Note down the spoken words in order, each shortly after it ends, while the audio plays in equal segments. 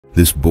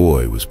This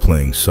boy was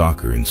playing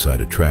soccer inside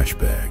a trash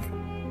bag.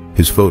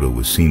 His photo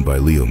was seen by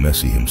Leo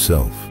Messi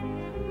himself.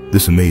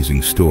 This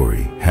amazing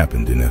story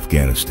happened in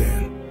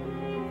Afghanistan.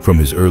 From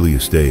his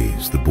earliest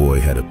days, the boy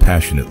had a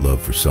passionate love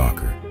for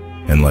soccer,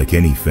 and like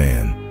any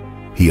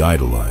fan, he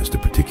idolized a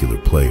particular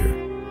player.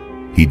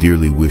 He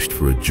dearly wished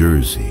for a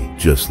jersey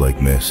just like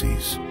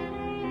Messi's,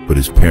 but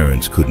his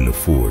parents couldn't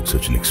afford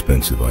such an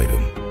expensive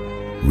item.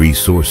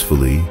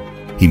 Resourcefully,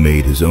 he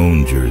made his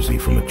own jersey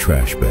from a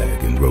trash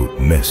bag and wrote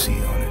Messi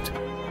on it.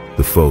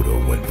 The photo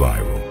went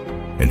viral,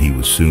 and he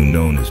was soon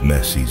known as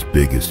Messi's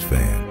biggest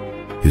fan.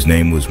 His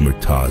name was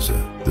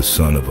Murtaza, the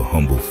son of a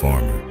humble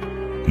farmer.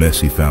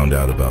 Messi found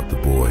out about the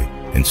boy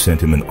and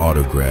sent him an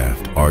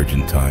autographed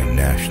Argentine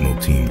national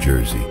team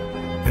jersey,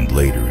 and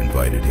later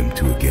invited him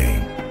to a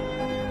game.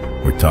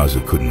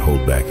 Murtaza couldn't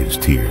hold back his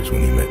tears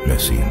when he met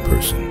Messi in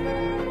person.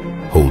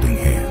 Holding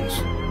hands,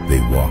 they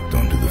walked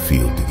onto the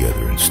field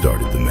together and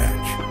started the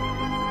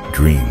match.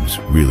 Dreams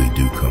really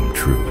do come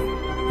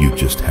true. You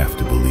just have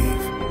to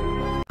believe.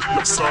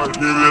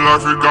 Living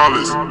life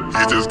regardless.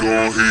 Haters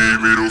gon' hate,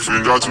 middle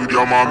finger to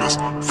their mamas.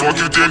 Fuck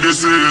you think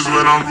this is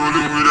when I'm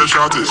rolling with the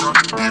shotties.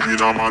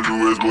 Living on my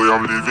lowest, boy,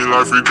 I'm living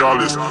life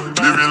regardless.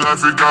 Living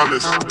life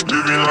regardless.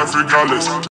 Living life regardless.